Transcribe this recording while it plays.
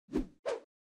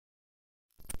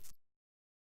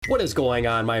What is going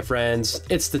on, my friends?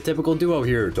 It's the typical duo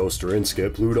here, Toaster and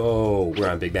Skip Ludo. We're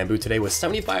on Big Bamboo today with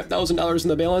 $75,000 in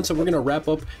the balance, and we're gonna wrap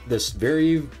up this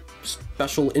very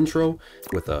special intro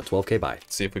with a 12K buy.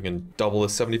 See if we can double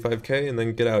this 75K and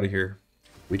then get out of here.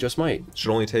 We just might. Should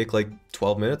only take like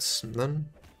 12 minutes, and then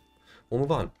we'll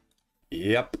move on.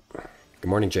 Yep. Good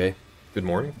morning, Jay. Good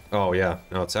morning. Oh yeah,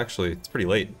 no, it's pretty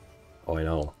late. Oh, I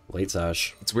know. Late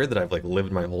Sash. It's weird that I've like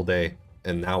lived my whole day,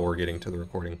 and now we're getting to the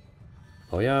recording.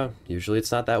 Oh yeah, usually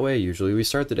it's not that way. Usually we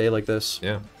start the day like this.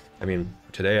 Yeah, I mean,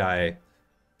 today I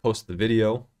posted the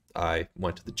video, I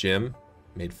went to the gym,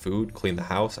 made food, cleaned the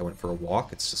house, I went for a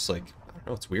walk. It's just like, I don't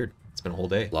know, it's weird. It's been a whole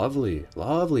day. Lovely,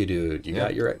 lovely, dude. You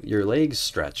got your legs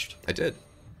stretched. I did.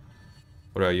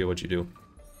 What about you? What'd you do?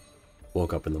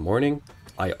 Woke up in the morning.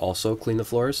 I also cleaned the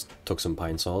floors, took some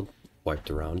pine salt, wiped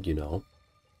around, you know.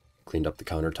 Cleaned up the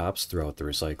countertops, threw out the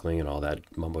recycling and all that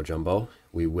mumbo jumbo.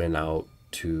 We went out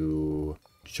to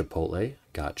Chipotle,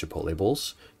 got Chipotle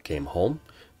bowls, came home,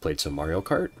 played some Mario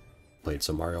Kart, played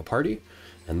some Mario Party,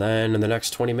 and then in the next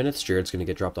 20 minutes, Jared's gonna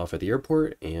get dropped off at the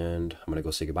airport, and I'm gonna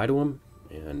go say goodbye to him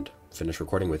and finish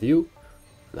recording with you.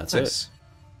 And that's it.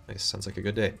 Nice. Sounds like a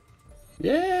good day.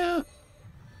 Yeah.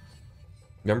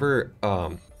 Remember,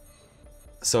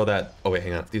 so that, oh wait,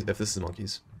 hang on, if this is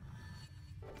monkeys.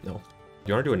 No.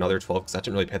 You want to do another 12? Because that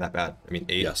didn't really pay that bad. I mean,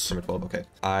 8 yes. From a 12, okay.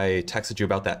 I texted you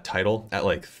about that title at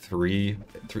like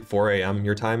 4 a.m.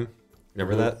 your time.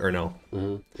 Remember that? Or no?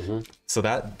 So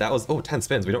that was, 10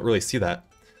 spins. We don't really see that.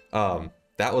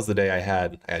 That was the day I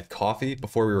had coffee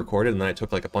before we recorded, and then I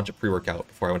took like a bunch of pre-workout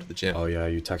before I went to the gym. Oh yeah,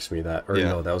 you texted me that. Or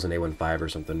no, that was an A15 or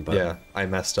something. But yeah, I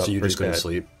messed up. So you just couldn't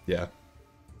sleep? Yeah.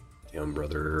 Damn,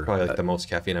 brother. Probably like the most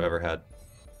caffeine I've ever had.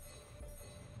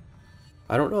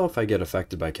 I don't know if I get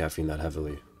affected by caffeine that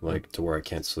heavily, like to where I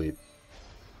can't sleep.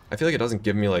 I feel like it doesn't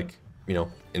give me like, you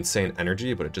know, insane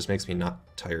energy, but it just makes me not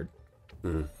tired.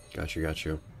 Got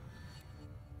you.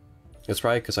 It's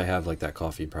probably because I have like that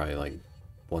coffee probably like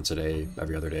once a day,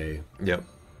 every other day. Yep.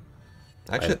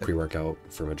 Actually, I have pre-workout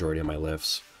for majority of my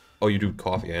lifts. Oh, you do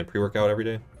coffee and pre-workout every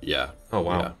day? Yeah. Oh,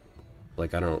 wow. Yeah.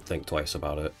 Like, I don't think twice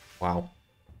about it. Wow.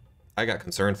 I got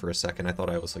concerned for a second. I thought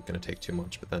I was like going to take too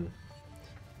much, but then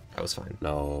I was fine.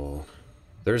 No.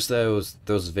 There's those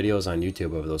videos on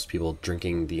YouTube of those people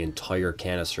drinking the entire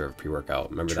canister of pre-workout.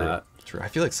 Remember that? True. I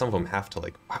feel like some of them have to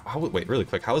like, wait, really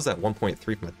quick. How is that 1.3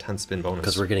 from a 10 spin bonus?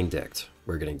 Because we're getting dicked.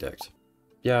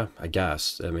 Yeah, I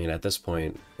guess. I mean, at this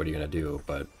point, what are you going to do?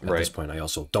 But at this point, I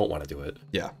also don't want to do it.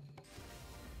 Yeah.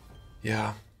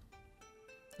 Yeah.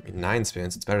 I mean, 9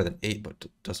 spins, it's better than 8, but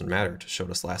it doesn't matter. It just showed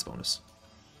us last bonus.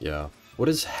 Yeah. What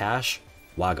does hash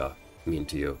waga mean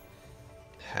to you?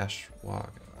 Hash waga.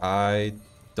 I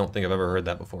don't think I've ever heard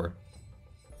that before.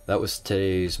 That was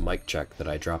today's mic check that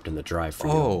I dropped in the drive for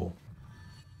you. Oh.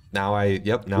 Now I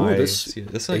see it.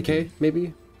 This AK, like,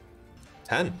 maybe?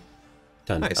 10.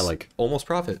 10. Nice. I like. Almost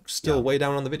profit. Still way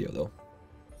down on the video, though.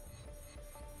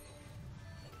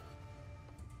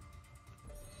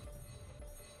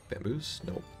 Bamboos?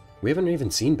 Nope. We haven't even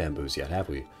seen bamboos yet, have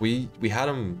we? We had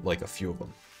them, like a few of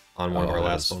them, on one of our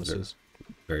last bonuses.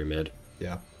 Very mid.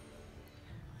 Yeah.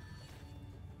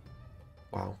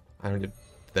 Wow. Did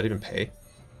that even pay?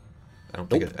 I don't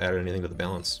think it added anything to the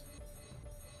balance.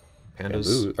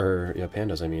 Pandas?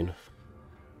 Pandas, I mean.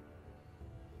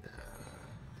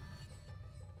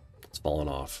 It's fallen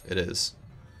off. It is.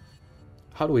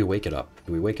 How do we wake it up?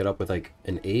 Do we wake it up with like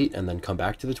an 8 and then come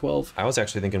back to the 12? I was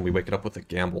actually thinking we wake it up with a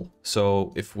gamble.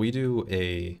 So if we do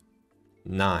a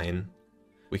 9,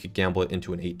 we could gamble it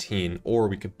into an 18, or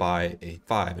we could buy a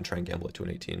 5 and try and gamble it to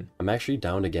an 18. I'm actually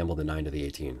down to gamble the 9 to the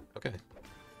 18. Okay.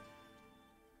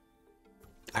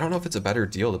 I don't know if it's a better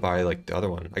deal to buy like the other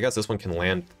one. I guess this one can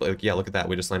land, like, yeah, look at that.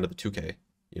 We just landed the 2K,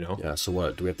 you know? Yeah, so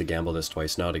what? Do we have to gamble this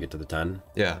twice now to get to the 10?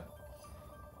 Yeah.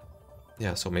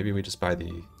 Yeah, so maybe we just buy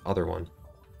the other one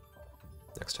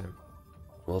next time.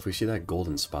 Well, if we see that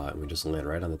golden spot and we just land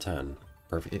right on the 10,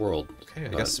 perfect world. Okay, I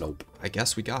guess. Nope. I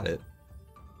guess we got it.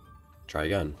 Try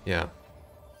again. Yeah.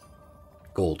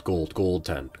 Gold, 10, gold,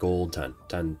 10,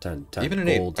 10, 10, 10. Even an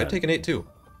 8. I'd take an 8 too.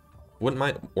 Wouldn't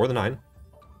mind. Or the 9.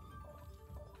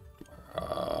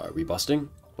 Are we busting?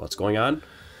 What's going on?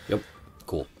 Yep.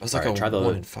 Cool. I was like, try the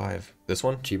 1 and 5. This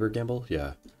one? Cheaper gamble?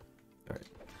 Yeah. Alright.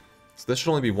 So this should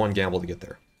only be one gamble to get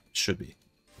there. It should be.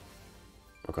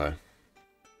 Okay.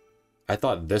 I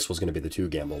thought this was going to be the 2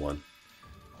 gamble one.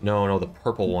 No, the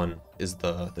purple one is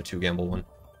the 2 gamble one.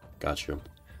 Got you.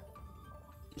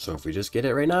 So if we just get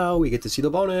it right now, we get to see the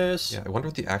bonus. Yeah, I wonder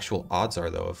what the actual odds are,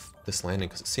 though, of this landing,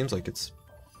 because it seems like it's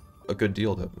a good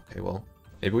deal to... Okay, well,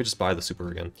 Maybe we just buy the super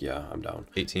again. Yeah, I'm down.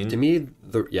 18? To me,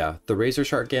 the Razor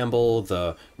Shark gamble,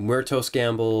 the Muertos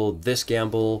gamble, this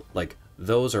gamble, like,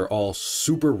 those are all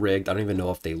super rigged. I don't even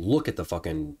know if they look at the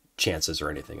fucking chances or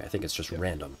anything. I think it's just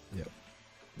random. Yeah.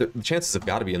 The chances have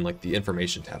got to be in, like, the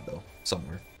information tab, though,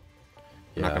 somewhere.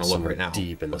 I'm not going to look right now.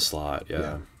 Deep in the slot,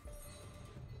 yeah.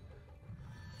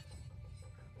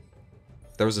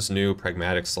 There was this new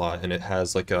pragmatic slot, and it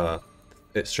has, like,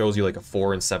 it shows you, like, a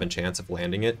 4 in 7 chance of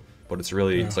landing it, but it's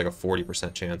really, it's like a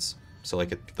 40% chance. So, like,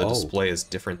 the display is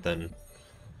different than...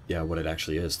 Yeah, what it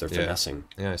actually is. They're finessing.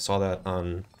 Yeah, I saw that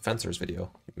on Fencer's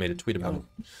video. He made a tweet about it.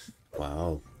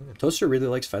 Wow. Toaster really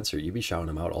likes Fencer. You be shouting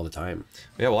him out all the time.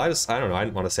 Yeah, well, I don't know. I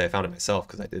didn't want to say I found it myself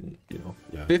because I didn't, you know.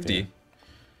 Yeah, 50. Yeah.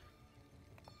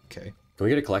 Okay. Can we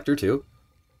get a collector too?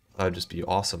 That would just be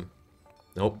awesome.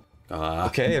 Nope. Ah.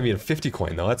 Okay, I mean, a 50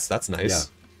 coin, though. That's nice. Yeah,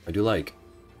 I do like.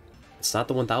 It's not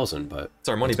the 1,000, but it's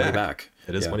our money back.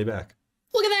 It is money back.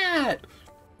 Look at that!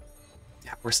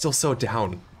 Yeah, we're still so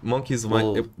down. Monkeys, it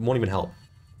won't even help.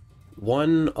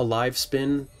 One alive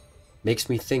spin makes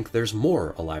me think there's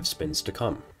more alive spins to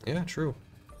come. Yeah, true.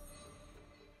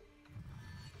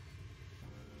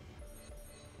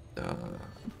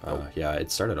 Yeah,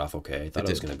 it started off okay. I thought it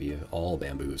was going to be all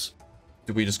bamboos.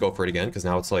 Did we just go for it again? Because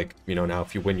now it's like, you know, now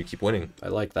if you win, you keep winning. I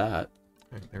like that.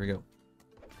 All right, there we go.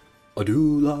 I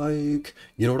do like...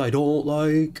 You know what I don't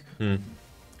like?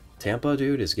 Tampa,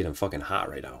 dude, is getting fucking hot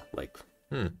right now. Like...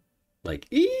 Like,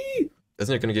 eee!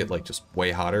 Isn't it going to get, like, just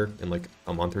way hotter in, like,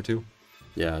 a month or two?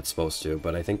 Yeah, it's supposed to,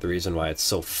 but I think the reason why it's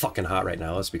so fucking hot right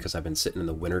now is because I've been sitting in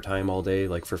the wintertime all day,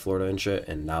 like, for Florida and shit,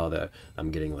 and now that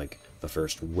I'm getting, like, the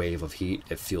first wave of heat,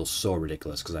 it feels so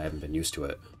ridiculous because I haven't been used to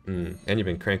it. And you've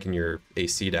been cranking your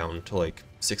AC down to, like,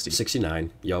 60.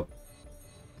 69, yup.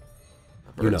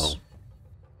 You know.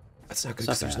 That's not good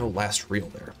because there's no last reel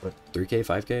there, but... 3K,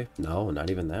 5K? No, not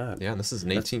even that. Yeah, and this is an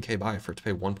 18K buy for it to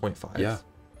pay 1.5. Yeah,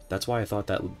 that's why I thought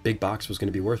that big box was going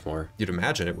to be worth more. You'd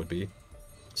imagine it would be.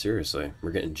 Seriously,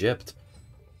 we're getting gypped.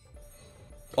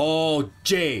 Oh,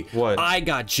 Jay! What? I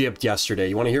got gypped yesterday.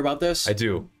 You want to hear about this? I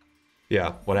do.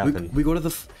 Yeah, what happened? We go to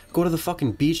the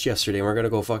fucking beach yesterday, and we're gonna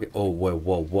go fucking... Oh,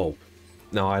 whoa.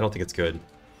 No, I don't think it's good.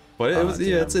 But it was,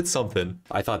 yeah, it's something.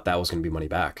 I thought that was gonna be money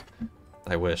back.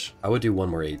 I wish. I would do one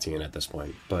more 18 at this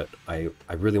point, but I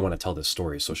really want to tell this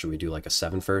story, so should we do like a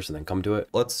 7 first and then come to it?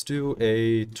 Let's do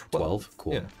a 12. 12?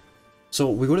 Cool. Yeah. So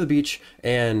we go to the beach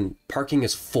and parking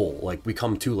is full. Like we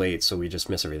come too late, so we just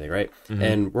miss everything, right?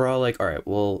 And we're all like, all right,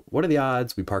 well, what are the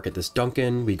odds? We park at this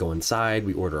Dunkin', we go inside,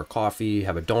 we order a coffee,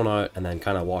 have a donut, and then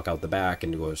kind of walk out the back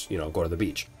and go to the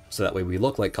beach. So that way we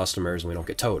look like customers and we don't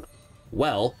get towed.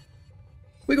 Well,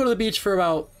 we go to the beach for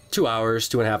about 2 hours,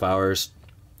 2.5 hours,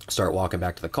 start walking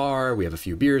back to the car. We have a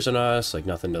few beers in us, like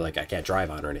nothing to like, I can't drive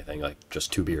on or anything, like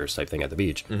just 2 beers type thing at the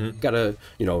beach. Got a,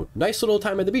 nice little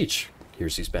time at the beach.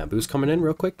 Here's these bamboos coming in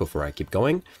real quick before I keep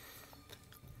going.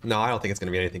 No, I don't think it's going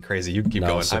to be anything crazy. You keep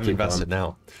going. I'm invested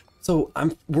now. So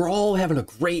we're all having a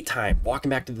great time walking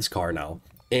back to this car now,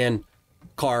 and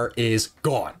car is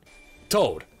gone,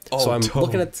 towed. Oh, so I'm towed.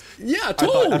 looking at towed. I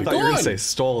thought you were going to say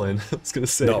stolen. I was going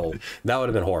to say no, that would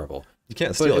have been horrible. You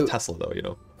can't steal a Tesla though, you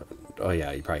know. Oh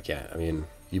yeah, you probably can't. I mean,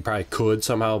 you probably could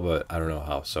somehow, but I don't know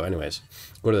how. So, anyways,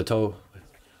 go to the tow.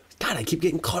 God, I keep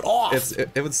getting cut off.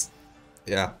 It was,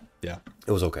 yeah.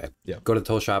 It was okay. Yeah. Go to the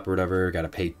tow shop or whatever. Got to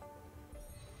pay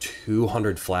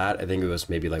 $200 flat. I think it was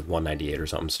maybe like $198 or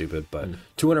something stupid, but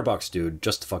 $200, dude,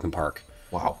 just to fucking park.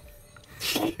 Wow.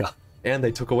 Yeah. And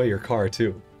they took away your car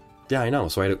too. Yeah, I know.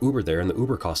 So I had an Uber there, and the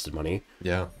Uber costed money.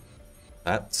 Yeah.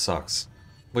 That sucks.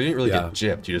 Well, you didn't really get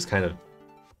gypped. You just kind of,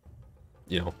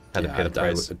 had to pay the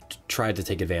price. I tried to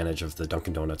take advantage of the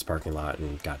Dunkin' Donuts parking lot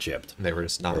and got gypped. They were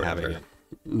just not having it.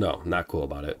 No, not cool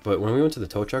about it. But when we went to the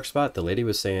tow truck spot, the lady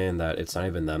was saying that it's not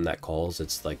even them that calls.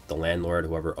 It's like the landlord,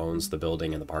 whoever owns the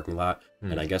building and the parking lot.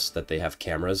 And I guess that they have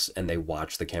cameras and they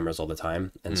watch the cameras all the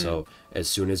time. And so as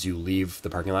soon as you leave the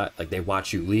parking lot, like they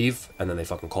watch you leave and then they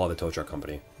fucking call the tow truck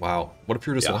company. Wow. What if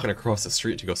you're just walking across the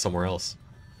street to go somewhere else?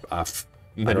 And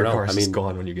then your car's just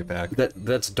gone when you get back.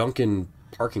 That's Dunkin'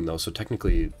 parking though. So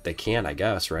technically they can, I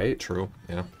guess, right? True.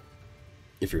 Yeah.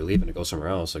 If you're leaving to go somewhere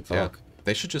else, like fuck. Yeah.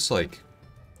 They should just like,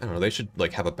 I don't know, they should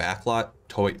like have a back lot,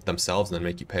 tow it themselves, and then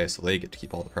make you pay so they get to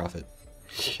keep all the profit.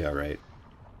 Yeah, right.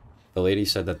 The lady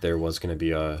said that there was going to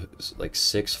be a like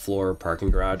 6-floor parking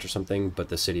garage or something, but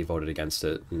the city voted against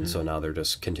it, and so now they're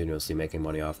just continuously making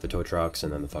money off the tow trucks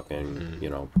and then the fucking,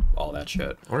 all that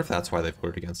shit. I wonder if that's why they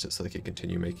voted against it, so they could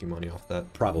continue making money off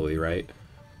that. Probably, right?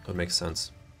 That makes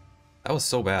sense. That was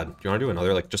so bad. Do you want to do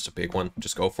another, like, just a big one?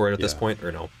 Just go for it at this point,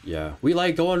 or no? Yeah. We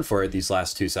like going for it these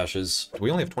last 2 sessions.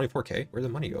 We only have 24K. Where'd the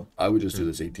money go? I would just do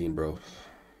this 18, bro.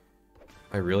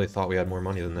 I really thought we had more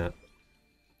money than that.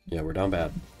 Yeah, we're down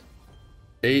bad.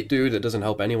 8, dude. It doesn't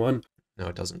help anyone. No,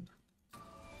 it doesn't.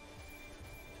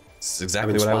 This is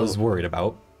exactly what I was worried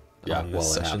about. Yeah,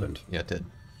 well, it happened. Yeah, it did.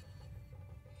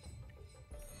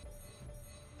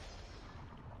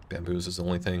 Bamboos is the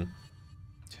only thing.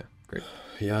 Yeah, great.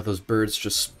 Yeah, those birds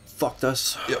just fucked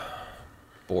us. Yep.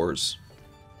 Boars.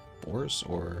 Boars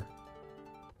or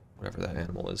whatever that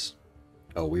animal is.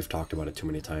 Oh, we've talked about it too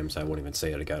many times. I won't even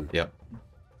say it again. Yep.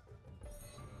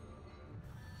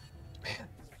 Man.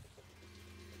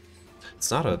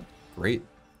 It's not a great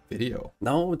video.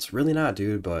 No, it's really not,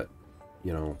 dude, but,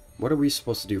 you know, what are we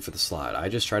supposed to do for the slot? I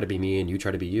just try to be me and you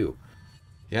try to be you.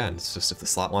 Yeah, and it's just if the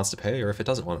slot wants to pay or if it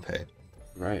doesn't want to pay.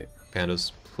 Right.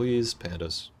 Pandas, please,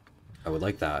 pandas. I would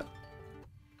like that.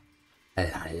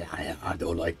 I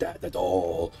don't like that at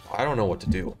all. I don't know what to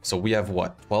do. So we have,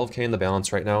 what, 12K in the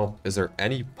balance right now? Is there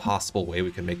any possible way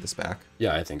we can make this back?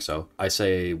 Yeah, I think so. I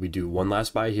say we do one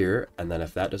last buy here, and then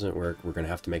if that doesn't work, we're going to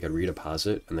have to make a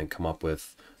redeposit and then come up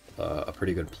with a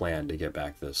pretty good plan to get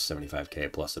back this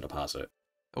 75K plus the deposit.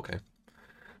 Okay.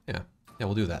 Yeah. Yeah,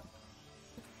 we'll do that.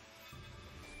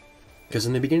 Because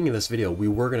in the beginning of this video, we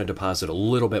were going to deposit a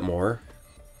little bit more,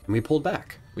 and we pulled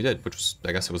back. We did, which was,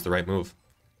 I guess it was the right move.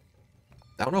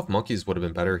 I don't know if monkeys would have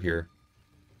been better here.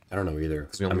 I don't know either.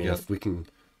 I mean, if we can...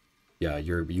 Yeah,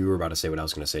 you were about to say what I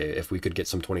was going to say. If we could get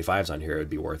some 25s on here, it'd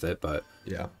be worth it, but...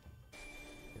 Yeah.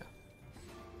 Yeah.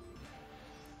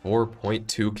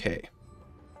 4.2K.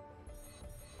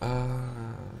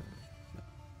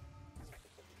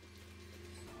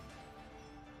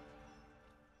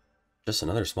 Just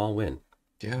another small win.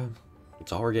 Yeah.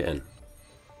 It's all we're getting.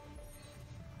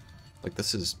 Like,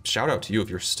 this is... Shout out to you if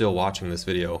you're still watching this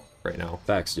video right now.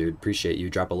 Facts, dude. Appreciate you.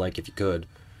 Drop a like if you could.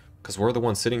 Because we're the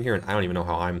ones sitting here, and I don't even know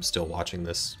how I'm still watching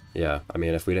this. Yeah, I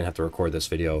mean, if we didn't have to record this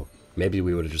video, maybe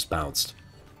we would have just bounced.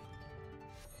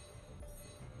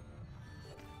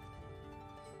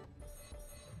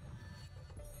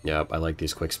 Yep, I like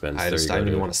these quick spins. I don't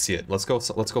even want to see it. Let's go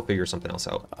figure something else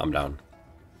out. I'm down.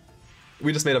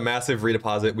 We just made a massive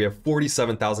redeposit. We have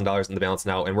 $47,000 in the balance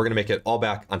now, and we're going to make it all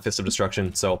back on Fist of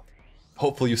Destruction. So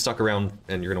hopefully you stuck around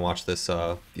and you're going to watch this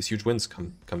these huge wins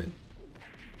come in.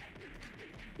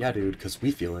 Yeah, dude, because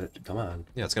we feel it. Come on.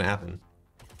 Yeah, it's going to happen.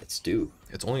 It's due.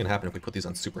 It's only going to happen if we put these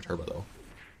on Super Turbo, though.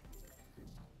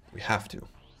 We have to.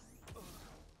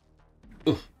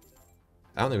 Ugh.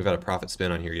 I don't think we've had a profit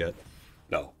spin on here yet.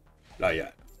 No, not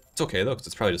yet. It's okay, though, because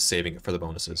it's probably just saving it for the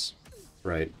bonuses.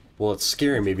 Right. Well, it's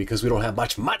scaring me because we don't have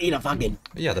much money to fucking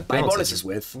yeah, the buy bonuses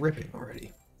with. Ripping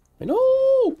already. I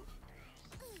know.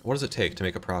 What does it take to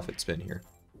make a profit spin here?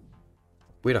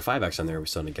 We had a 5x on there. We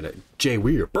still didn't get it. Jay,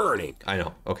 we are burning. I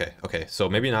know. Okay. So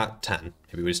maybe not 10.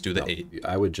 Maybe we just do the 8.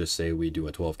 I would just say we do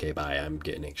a 12K buy. I'm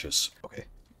getting anxious. Okay.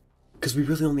 Because we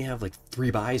really only have like 3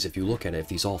 buys if you look at it. If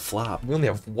these all flop. We only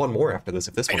have one more after this.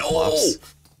 If this one flops.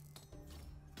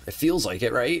 It feels like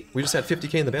it, right? We just had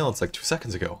 50K in the balance like 2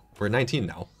 seconds ago. We're at 19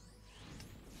 now.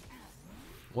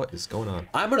 What is going on?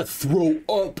 I'm gonna throw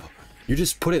up. You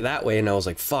just put it that way, and I was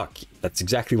like, fuck. That's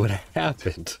exactly what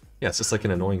happened. Yeah, it's just like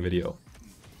an annoying video.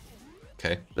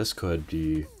 Okay. This could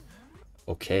be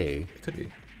okay. It could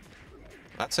be.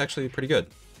 That's actually pretty good.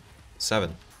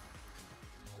 7.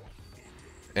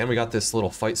 And we got this little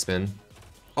fight spin.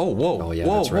 Oh, whoa. Oh, yeah,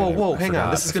 whoa, that's right. whoa. I Hang on.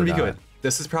 forgot. This is going to be good.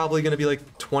 This is probably going to be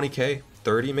like 20K,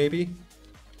 30 maybe.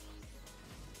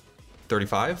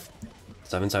 35?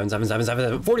 7, 7, 7, 7,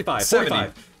 7, 45, 70.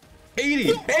 45.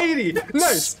 80, 80.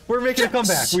 Nice. We're making a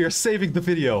comeback. We are saving the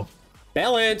video.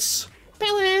 Balance.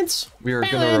 Balance. We are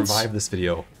going to revive this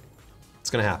video. It's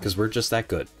going to happen. Because we're just that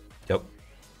good. Yep.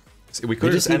 See, we could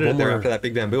have just ended it there after that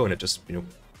big bamboo and it just, you know,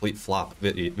 complete flop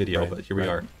video, but here we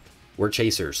are. We're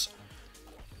chasers.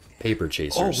 Paper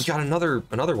chasers. Oh, we got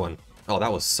another one. Oh,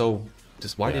 that was so...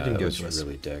 Just why did it give it to us?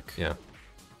 Really dick. Yeah.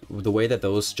 The way that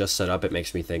those just set up, it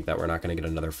makes me think that we're not going to get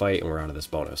another fight and we're out of this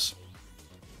bonus.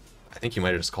 I think you might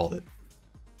have just called it.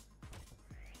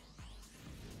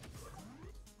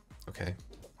 Okay.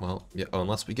 Well, yeah. Oh,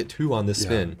 unless we get 2 on this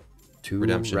spin. 2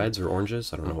 redemption. Reds or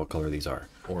oranges? I don't know what color these are.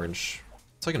 Orange.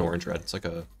 It's like an orange red. It's like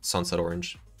a sunset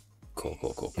orange. Cool.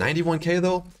 91K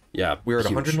though? Yeah. We're at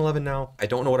huge. 111 now. I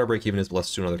don't know what our break even is, but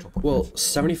let's do another 12. Well,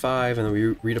 75 and then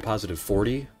we redeposited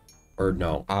 40. Or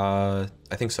no?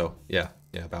 I think so. Yeah,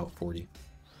 about 40.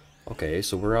 Okay,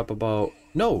 so we're up about...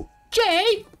 No!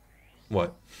 Jay!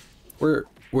 What?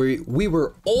 We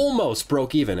were almost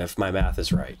broke even if my math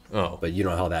is right. Oh. But you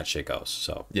know how that shit goes,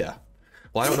 so... Yeah.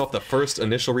 Well, I don't know if the first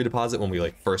initial redeposit when we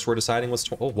like first were deciding was...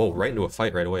 Oh, whoa, right into a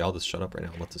fight right away. I'll just shut up right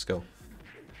now and let this go.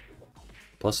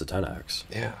 Plus the 10x.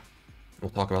 Yeah. We'll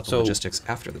talk about the logistics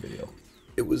after the video.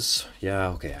 It was, yeah,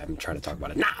 okay, I'm trying to talk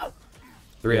about it now.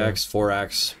 3x,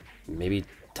 4x, maybe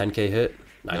 10k hit,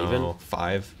 not No, even.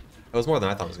 5. It was more than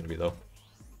I thought it was going to be, though.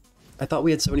 I thought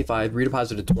we had 75,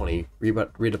 redeposited 20,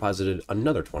 redeposited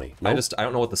another 20. Nope. I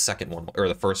don't know what the second one, or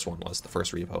the first one was, the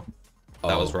first repo.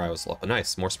 That was where I was,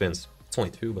 nice, more spins. It's only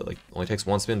 2, but like, only takes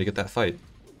 1 spin to get that fight.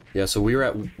 Yeah, so we were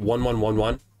at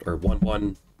 1111, or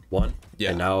 111. Yeah.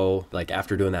 And now, like,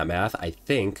 after doing that math, I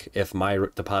think if my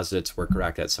deposits were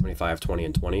correct at 75, 20,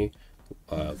 and 20,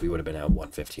 we would have been at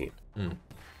 115.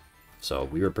 So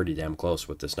we were pretty damn close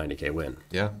with this 90k win.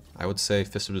 Yeah, I would say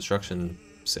Fist of Destruction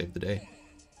saved the day.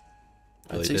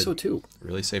 I'd say so too.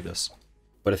 Really saved us.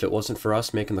 But if it wasn't for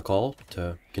us making the call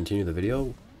to continue the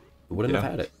video, we wouldn't have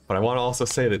had it. But I want to also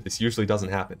say that this usually doesn't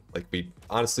happen. Like, we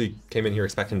honestly came in here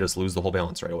expecting to just lose the whole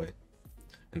balance right away.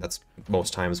 And that's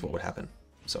most times what would happen.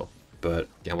 So, But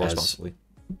gamble as responsibly.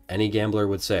 any gambler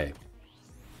would say,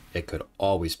 it could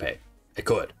always pay. It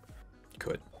could.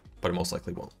 Could, but it most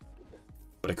likely won't.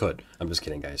 But it could. I'm just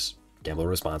kidding, guys. Gamble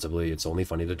responsibly. It's only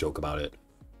funny to joke about it.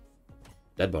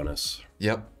 Dead bonus.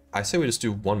 Yep. I say we just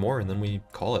do one more and then we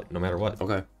call it no matter what.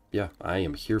 Okay. Yeah, I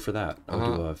am here for that. I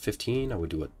would do a 15. I would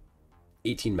do a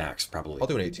 18 max, probably. I'll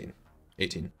do an 18.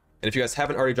 18. And if you guys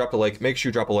haven't already dropped a like, make sure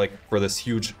you drop a like for this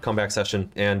huge comeback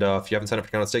session. And if you haven't signed up for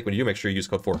account on stake, when you do, make sure you use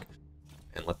code FORK.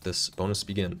 And let this bonus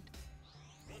begin.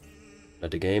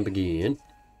 Let the game begin.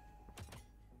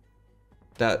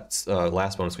 That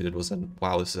last bonus we did was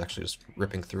wow, this is actually just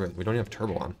ripping through it. We don't even have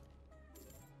turbo on.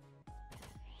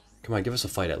 Come on, give us a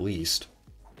fight at least.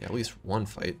 Yeah, at least one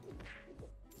fight.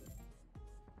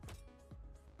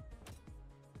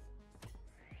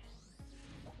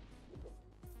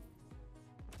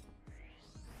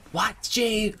 What,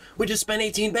 Jay? We just spent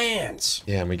 18 bands.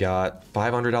 Yeah, and we got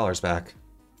 $500 back.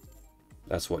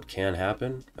 That's what can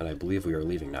happen, and I believe we are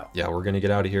leaving now. Yeah, we're gonna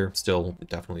get out of here. Still,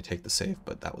 definitely take the save,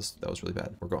 but that was really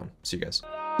bad. We're going. See you guys.